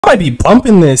might be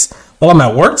bumping this while I'm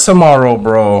at work tomorrow,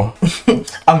 bro.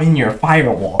 I'm in your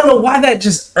firewall. I don't know why that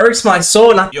just irks my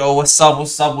soul. Yo, what's up?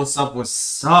 What's up? What's up?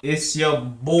 What's up? It's your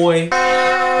boy.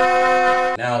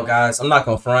 Now, guys, I'm not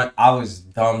gonna front. I was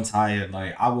dumb tired.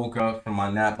 Like, I woke up from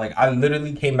my nap. Like, I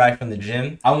literally came back from the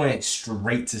gym. I went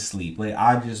straight to sleep. Like,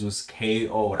 I just was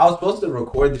KO'd. I was supposed to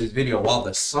record this video while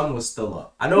the sun was still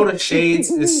up. I know the shades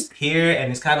is here,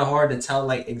 and it's kind of hard to tell,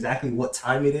 like, exactly what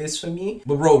time it is for me.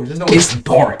 But, bro, just know it's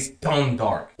dark. It's dumb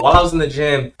dark. While I was in the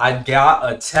gym, I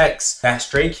got a text that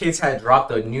Stray Kids had dropped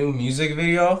a new music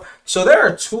video. So, there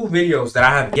are 2 videos that I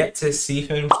have yet to see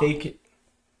from Stray Kids.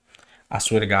 I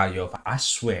swear to God, yo, I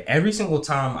swear, every single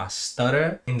time I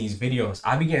stutter in these videos,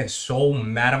 I be getting so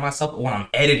mad at myself when I'm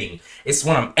editing. It's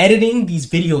when I'm editing these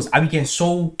videos, I be getting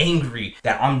so angry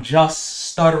that I'm just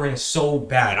stuttering so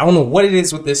bad. I don't know what it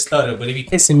is with this stutter, but it be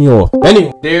pissing me off.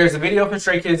 Anyway, there's a video for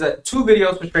Stray Kids, 2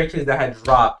 videos for Stray Kids that had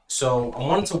dropped. So I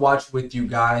wanted to watch with you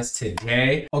guys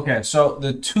today. Okay, so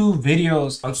the 2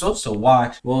 videos I'm supposed to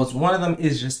watch, well, one of them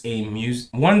is just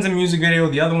one's a music video,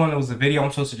 the other one was a video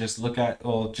I'm supposed to just look at,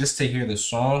 well, just to hear the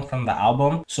song from the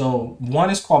album. So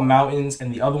one is called Mountains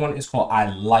and the other one is called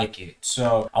I Like It.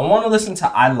 So I want to listen to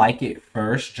I Like It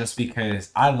first, just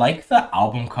because I like the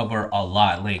album cover a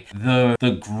lot. Like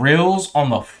the grills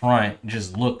on the front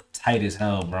just look tight as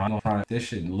hell, bro. This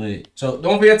shit lit. So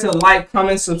don't forget to like,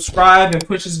 comment, subscribe, and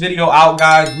push this video out,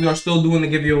 guys. We are still doing the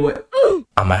giveaway.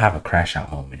 I'm gonna have a crash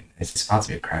out moment. It's about to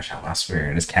be a crash out, I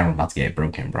swear. This camera about to get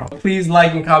broken, bro. Please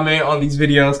like and comment on these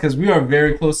videos because we are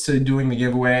very close to doing the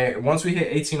giveaway. Once we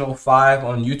hit 1805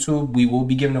 on YouTube, we will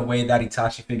be giving away that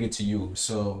Itachi figure to you.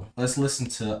 So let's listen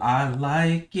to I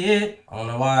Like It. I don't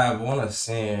know why I want to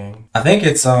sing. I think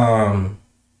it's I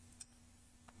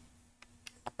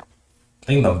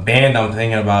think the band I'm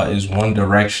thinking about is One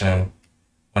Direction.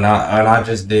 When I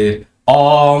just did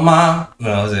all my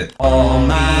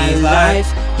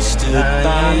life you stood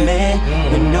by me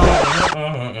with no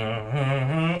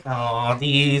all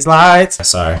these lights.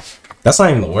 Sorry, that's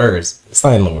not even the words. It's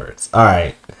not even the words. All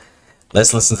right,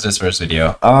 let's listen to this first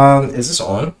video. Is this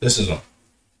on? This is on.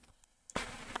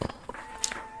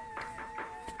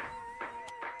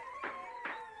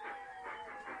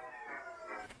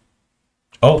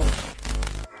 Oh.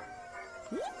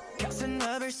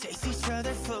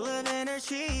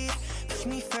 Push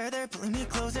me further, pull me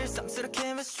closer, some sort of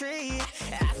chemistry.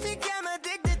 I think I'm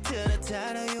addicted to the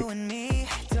thought of you and me.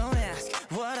 Don't ask,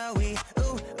 what are we?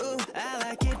 Ooh, ooh, I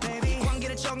like it, baby.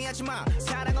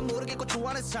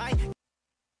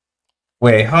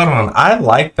 Wait, hold on. I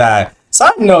like that.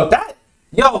 Side note, that,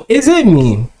 yo, is it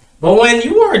me? But when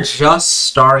you are just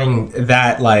starting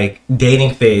that, like,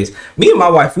 dating phase, me and my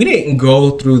wife, we didn't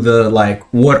go through the, like,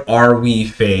 what are we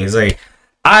phase. Like,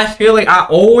 I feel like I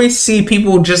always see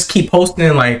people just keep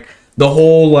posting, like, the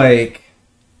whole, like,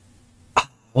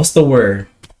 what's the word?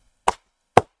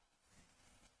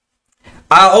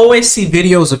 I always see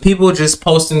videos of people just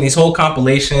posting these whole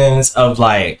compilations of,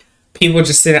 like, people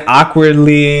just sitting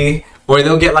awkwardly, or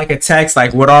they'll get, like, a text,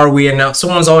 like, what are we? And now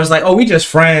someone's always like, oh, we just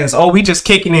friends. Oh, we just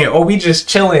kicking it. Oh, we just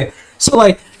chilling. So,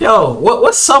 like, yo,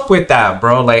 what's up with that,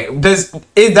 bro? Like, is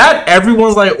that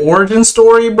everyone's, like, origin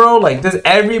story, bro? Like, does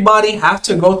everybody have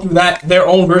to go through that, their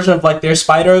own version of, like, their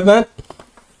spider event?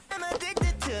 I'm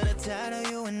addicted to the thought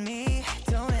of you and me.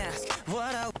 Don't ask,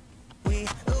 what are we?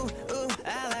 Ooh, ooh,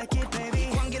 I like it, baby.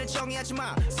 관계를 정의하지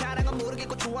마. 사랑은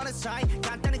모르겠고 좋아하는 사이.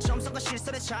 간단히 점성과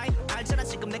실선의 차이. 알잖아,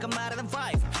 지금 내가 말하는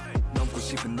vibe.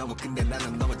 I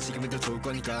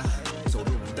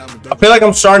feel like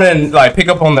I'm starting to, like, pick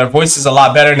up on their voices a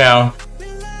lot better now.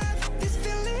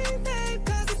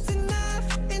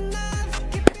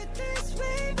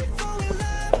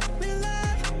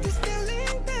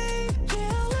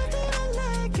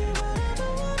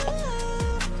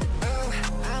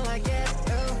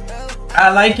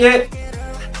 I like it.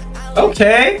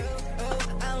 Okay.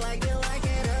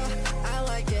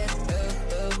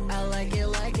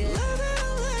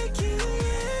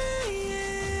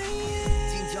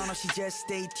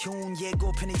 Stay tuned.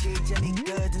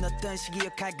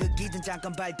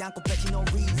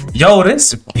 Yo,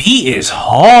 this beat is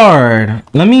hard.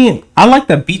 I like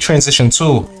the beat transition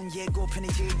too.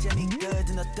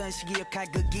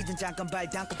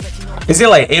 Is it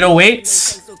like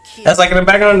 808s? That's like in the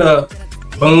background of the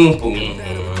boom boom.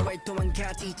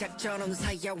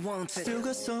 Still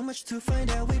got so much to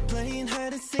find out. We playing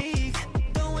hide and seek.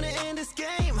 Don't wanna end this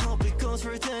game. Hope it goes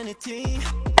for eternity.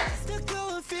 Still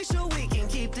go official. We can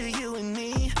keep the you and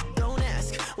me. Don't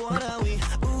ask, what are we?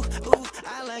 Ooh, ooh,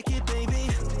 I like it, baby.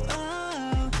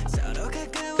 Oh,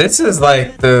 this is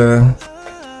like the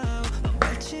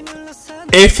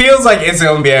It feels like it's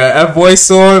gonna be a voice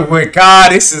song, but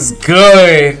God, this is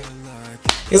good.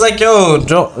 It's like, yo,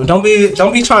 don't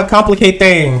be trying to complicate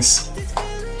things.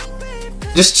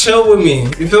 Just chill with me.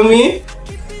 You feel me?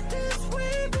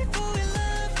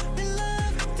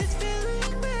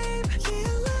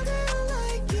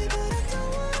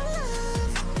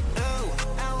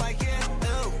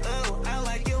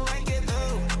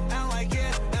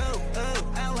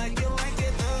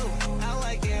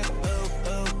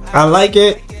 I like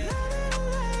it.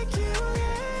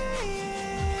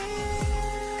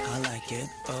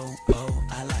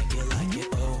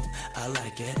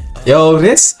 Yo,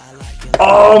 this.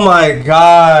 Oh my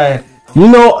God. You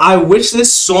know, I wish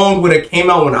this song would have came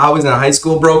out when I was in high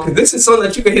school, bro. Cause this is something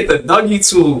that you could hit the Dougie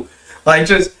to, like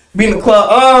just be in the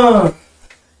club.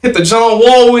 Hit the John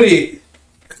Wall with it.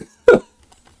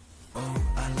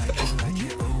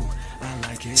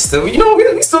 Still, you know,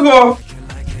 we still go.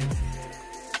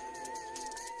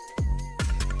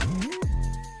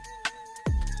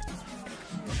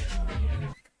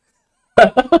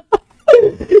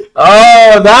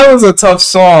 Oh, that was a tough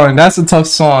song. That's a tough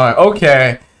song.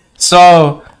 Okay,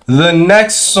 so the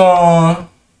next song.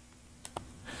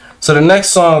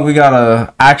 We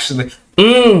gotta actually.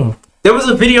 There was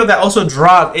a video that also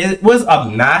dropped. It was a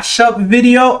mashup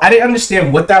video. I didn't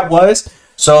understand what that was,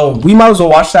 so we might as well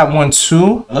watch that one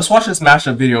too. Let's watch this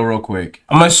mashup video real quick.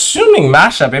 I'm assuming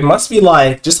mashup. It must be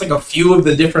like just like a few of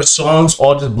the different songs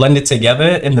all just blended together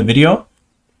in the video.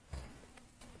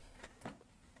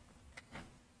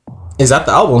 Is that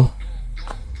the album?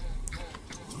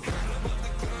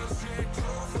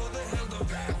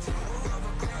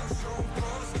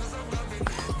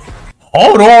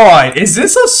 Hold on. Is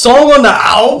this a song on the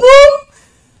album?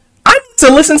 I need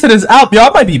to listen to this album.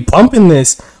 Y'all might be bumping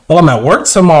this while I'm at work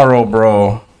tomorrow,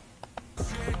 bro.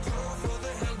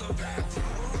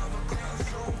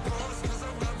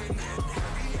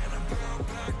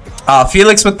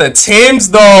 Felix with the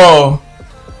Timbs though.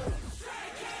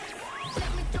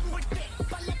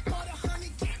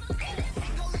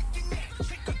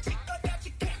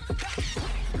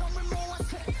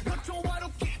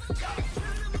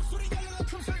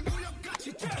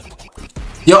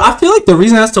 Yo, I feel like the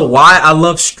reason as to why I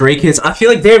love Stray Kids, I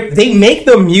feel like they make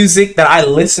the music that I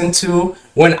listened to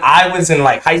when I was in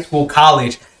like high school,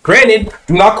 college. Granted,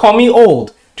 do not call me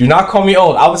old. Do not call me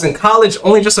old. I was in college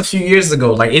only just a few years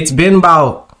ago. Like, it's been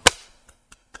about...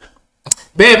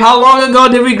 Babe, how long ago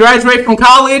did we graduate from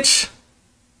college? 6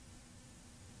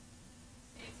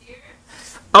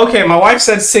 years. Okay, my wife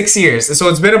said 6 years. So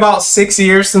it's been about 6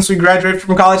 years since we graduated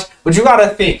from college. But you gotta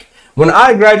think, when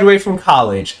I graduated from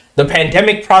college, the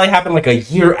pandemic probably happened like a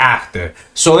year after.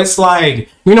 So it's like,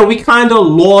 you know, we kind of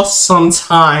lost some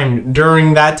time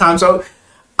during that time. So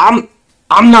I'm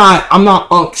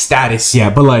not unk status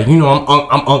yet, but like, you know,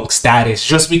 I'm unk status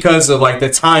just because of like the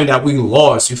time that we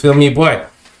lost. You feel me? But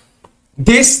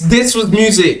this was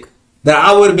music that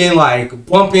I would have been like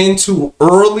bumping into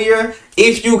earlier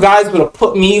if you guys would have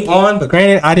put me on. But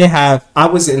granted, I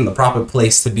wasn't in the proper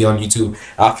place to be on YouTube.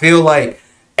 I feel like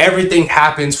everything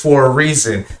happens for a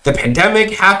reason. The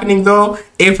pandemic happening though,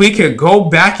 if we could go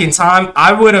back in time,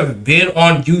 I would have been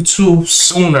on YouTube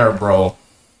sooner, bro.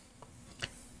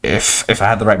 If I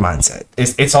had the right mindset.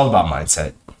 It's all about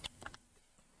mindset.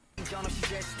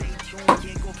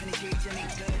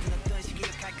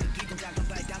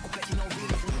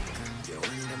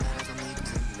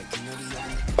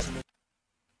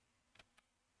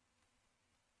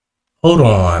 Hold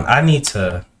on, I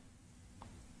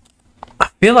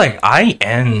feel like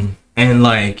and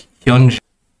like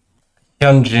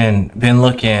Hyunjin been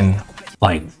looking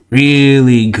like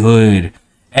really good.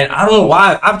 And I don't know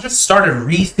why, I've just started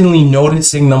recently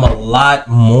noticing them a lot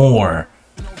more.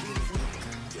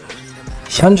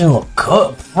 Hyunjin look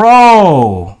good,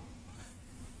 bro.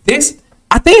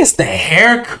 I think it's the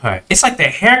haircut. It's like the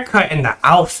haircut and the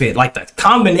outfit, like the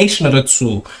combination of the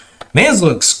two. Mans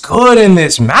looks good in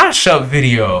this mashup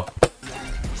video.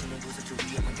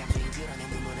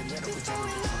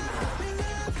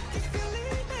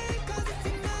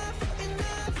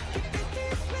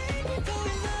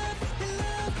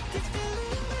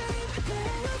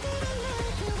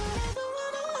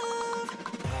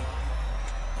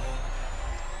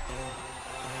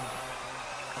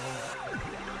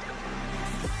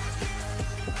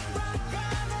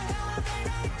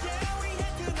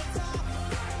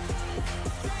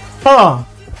 Huh.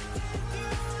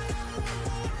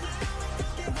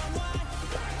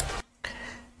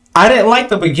 I didn't like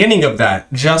the beginning of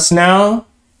that just now,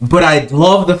 but I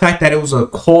love the fact that it was a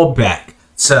callback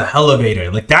to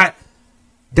Elevator. Like that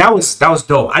was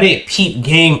dope. I didn't peep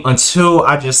game until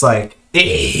I just like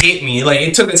it hit me. Like,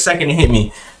 it took a second to hit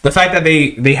me. The fact that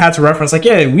they had to reference, like,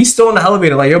 yeah, we still in the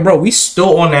elevator. Like, yo, bro, we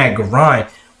still on that grind.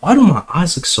 Why do my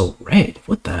eyes look so red?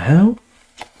 What the hell?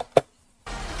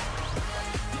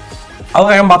 I look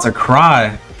like I'm about to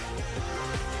cry.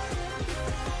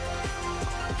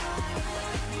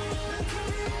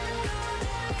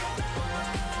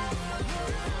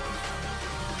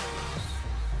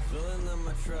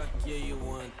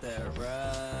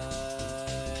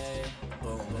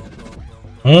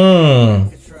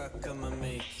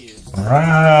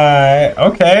 Right.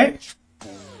 Okay.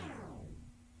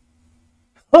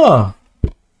 Huh.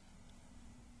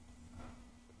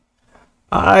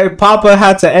 Papa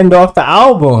had to end off the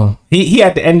album. He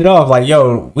had to end it off like,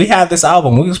 yo, we had this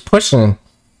album. We was pushing.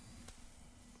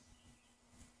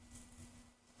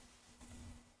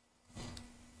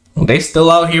 They still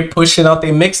out here pushing out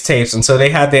their mixtapes until they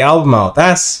had the album out.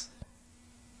 Is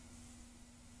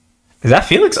that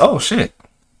Felix? Oh shit.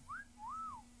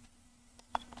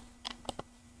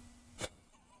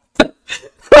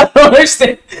 I don't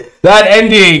understand that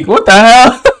ending. What the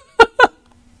hell?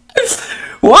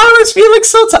 Why was Felix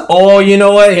so oh, you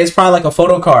know what? It's probably like a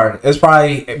photo card. It's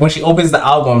probably when she opens the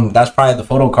album, that's probably the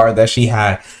photo card that she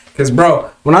had. Because,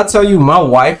 bro, when I tell you my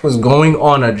wife was going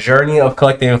on a journey of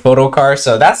collecting photo cards,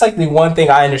 so that's like the one thing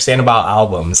I understand about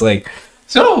albums. Like,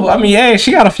 so, I mean, hey,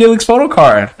 she got a Felix photo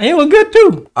card. And it look good,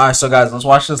 too. All right, so, guys, let's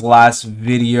watch this last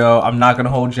video. I'm not going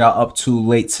to hold y'all up too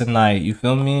late tonight. You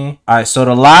feel me? All right, so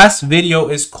the last video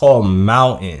is called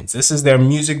Mountains. This is their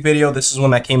music video. This is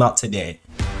one that came out today.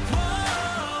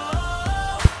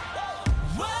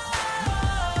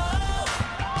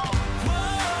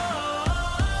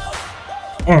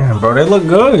 Damn, bro, they look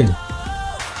good.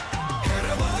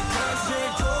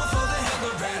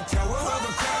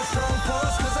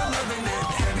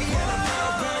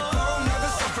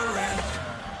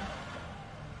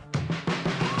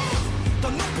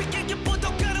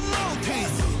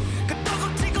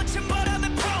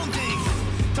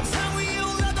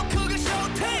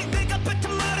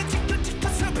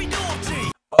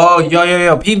 Oh,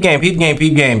 yo, peep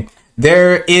game.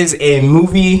 There is a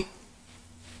movie.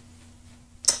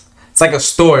 It's like a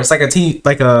store. It's like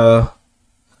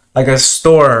a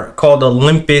store called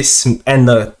Olympus, and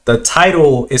the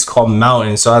title is called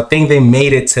Mountain. So I think they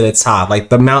made it to the top, like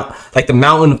the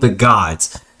mountain of the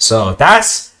gods. So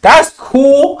that's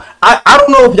cool. I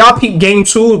don't know if y'all peep game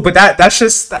too, but that's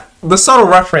just the subtle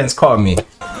reference caught me.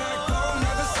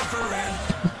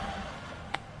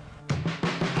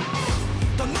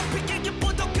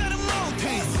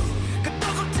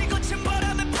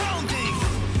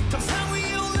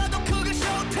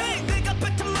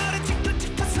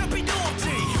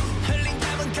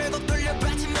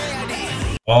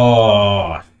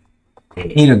 Oh, I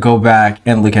need to go back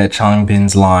and look at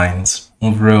Changbin's lines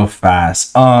real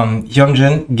fast.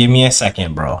 Hyunjin, give me a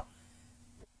second, bro.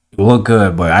 You look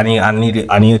good, but I need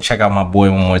to check out my boy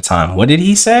one more time. What did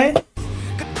he say?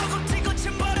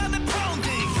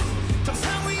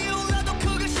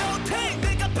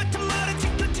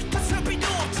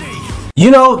 You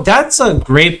know, that's a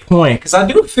great point, because I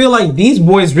do feel like these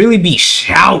boys really be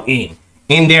shouting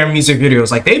in their music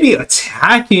videos. Like, they be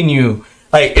attacking you.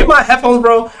 Like, in my headphones,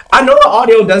 bro, I know the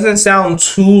audio doesn't sound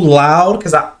too loud,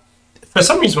 because for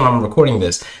some reason when I'm recording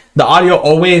this, the audio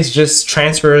always just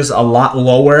transfers a lot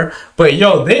lower. But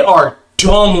yo, they are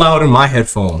dumb loud in my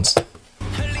headphones.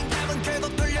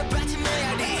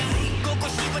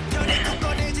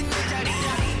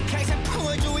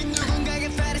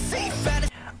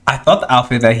 I thought the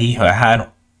outfit that he had,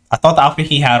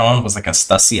 on was like a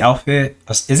Stussy outfit.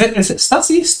 Is it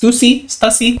Stussy?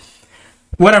 Stussy?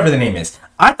 Whatever the name is.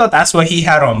 I thought that's what he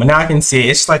had on, but now I can see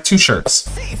it. It's like two shirts.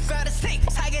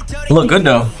 Look good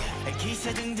though.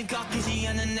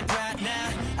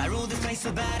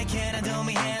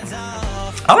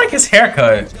 I like his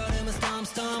haircut.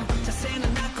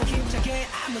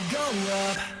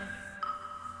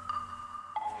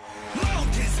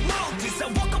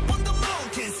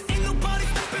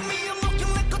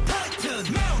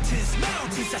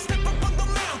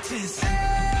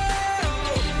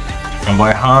 My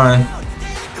boy Han.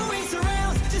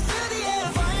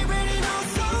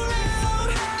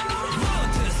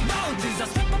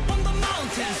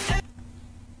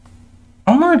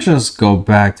 I'm gonna just go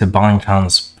back to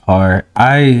Bangtan's part.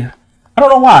 I don't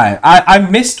know why. I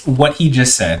missed what he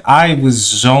just said. I was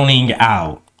zoning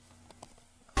out.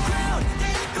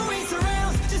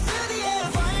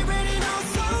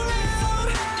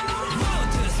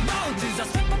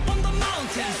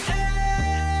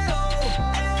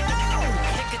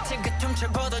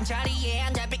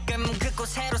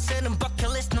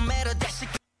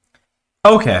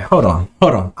 Okay, hold on,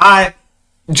 hold on. I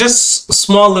just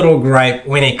small little gripe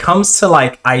when it comes to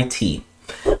like IT.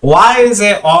 Why is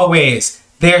it always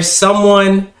there's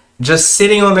someone just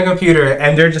sitting on the computer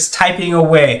and they're just typing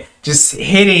away, just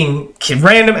hitting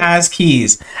random ass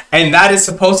keys, and that is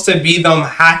supposed to be them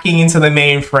hacking into the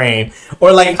mainframe?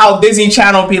 Or like how Disney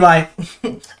Channel be like,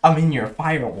 I'm in your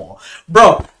firewall.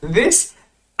 Bro, this,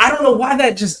 I don't know why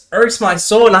that just irks my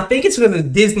soul, and I think it's because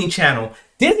of Disney Channel.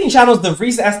 Disney Channel is the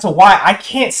reason as to why I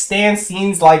can't stand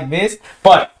scenes like this,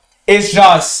 but it's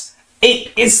just,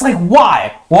 it's like,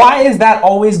 why? Why is that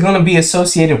always going to be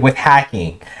associated with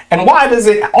hacking? And why does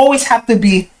it always have to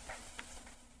be,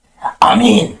 I'm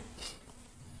in?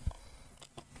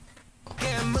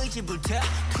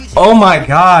 Oh my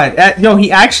god. Yo,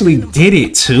 he actually did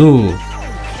it too.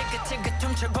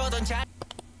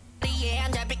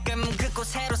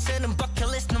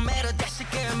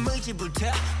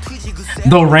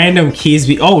 The random keys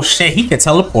be, oh shit, he can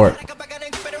teleport.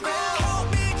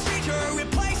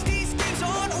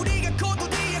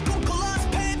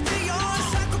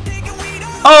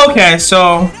 Okay,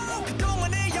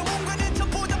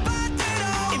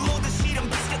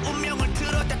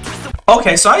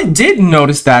 so I did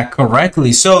notice that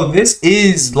correctly. So this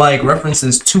is like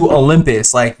references to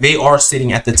Olympus, like they are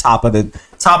sitting at the top of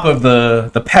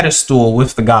the pedestal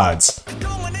with the gods.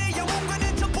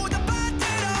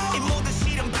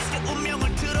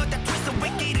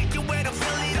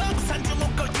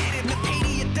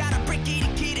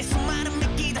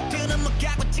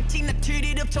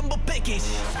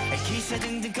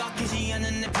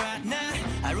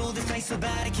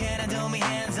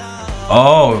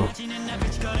 Oh.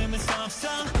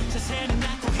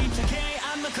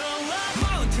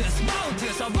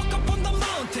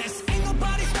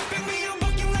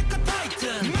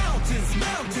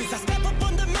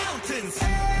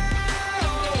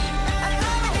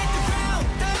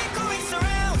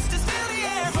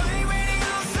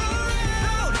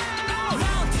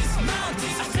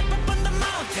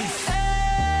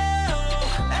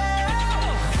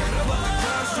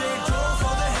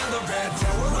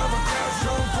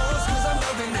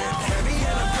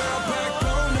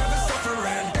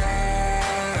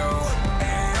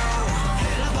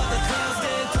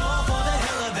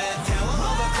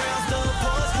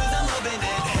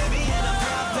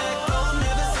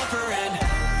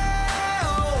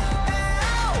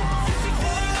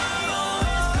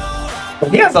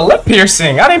 He has a lip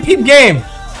piercing. I didn't peep game.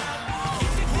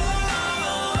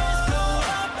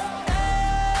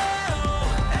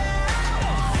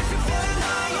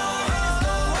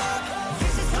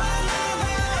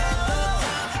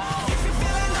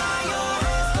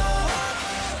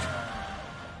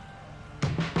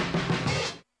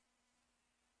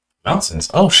 Mountains.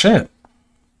 Oh shit.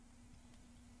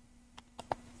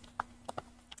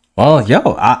 Well,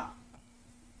 yo, I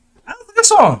like this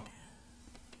song.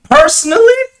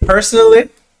 Personally,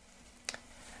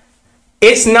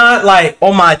 it's not like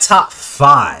on my top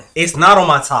 5. It's not on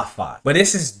my top 5. But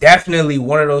this is definitely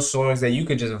one of those songs that you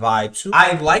could just vibe to.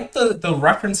 I like the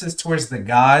references towards the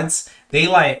gods. They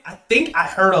like, I think I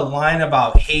heard a line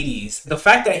about Hades. The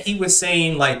fact that he was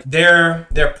saying like they're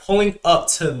pulling up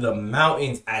to the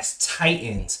mountains as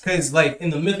titans. Cause like in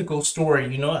the mythical story,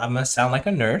 you know, I must sound like a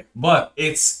nerd, but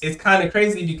it's kind of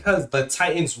crazy because the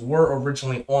titans were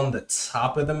originally on the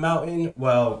top of the mountain.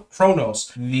 Well,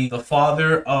 Kronos, the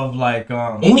father of like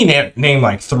only name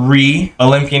like 3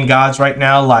 Olympian gods right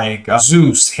now, like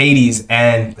Zeus, Hades,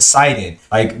 and Poseidon.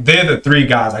 Like they're the 3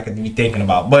 gods I could be thinking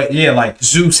about. But yeah, like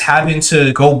Zeus having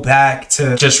to go back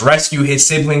to just rescue his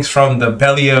siblings from the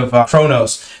belly of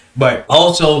Kronos. But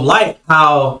also like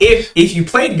how if you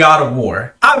played God of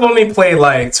War, I've only played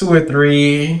like 2 or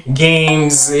 3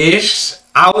 games ish.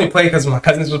 I only play because my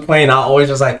cousins were playing. I always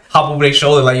just like hop over their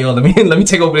shoulder like, yo, let me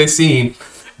take over this scene.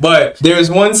 But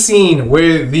there's one scene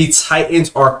where the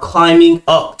Titans are climbing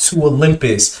up to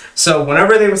Olympus. So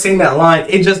whenever they were saying that line,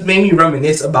 it just made me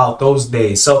reminisce about those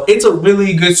days. So it's a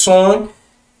really good song.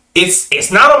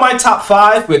 It's not on my top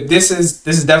 5, but this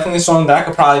is definitely a song that I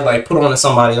could probably like put on to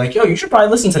somebody like, yo, you should probably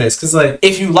listen to this, because like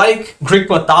if you like Greek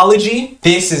mythology,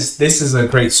 this is a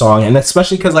great song. And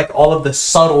especially because like all of the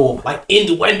subtle like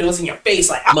innuendos in your face,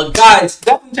 like, but guys,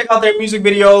 definitely check out their music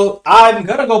video. I'm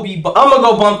gonna go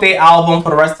bump their album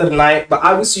for the rest of the night, but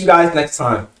I will see you guys next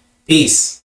time. Peace.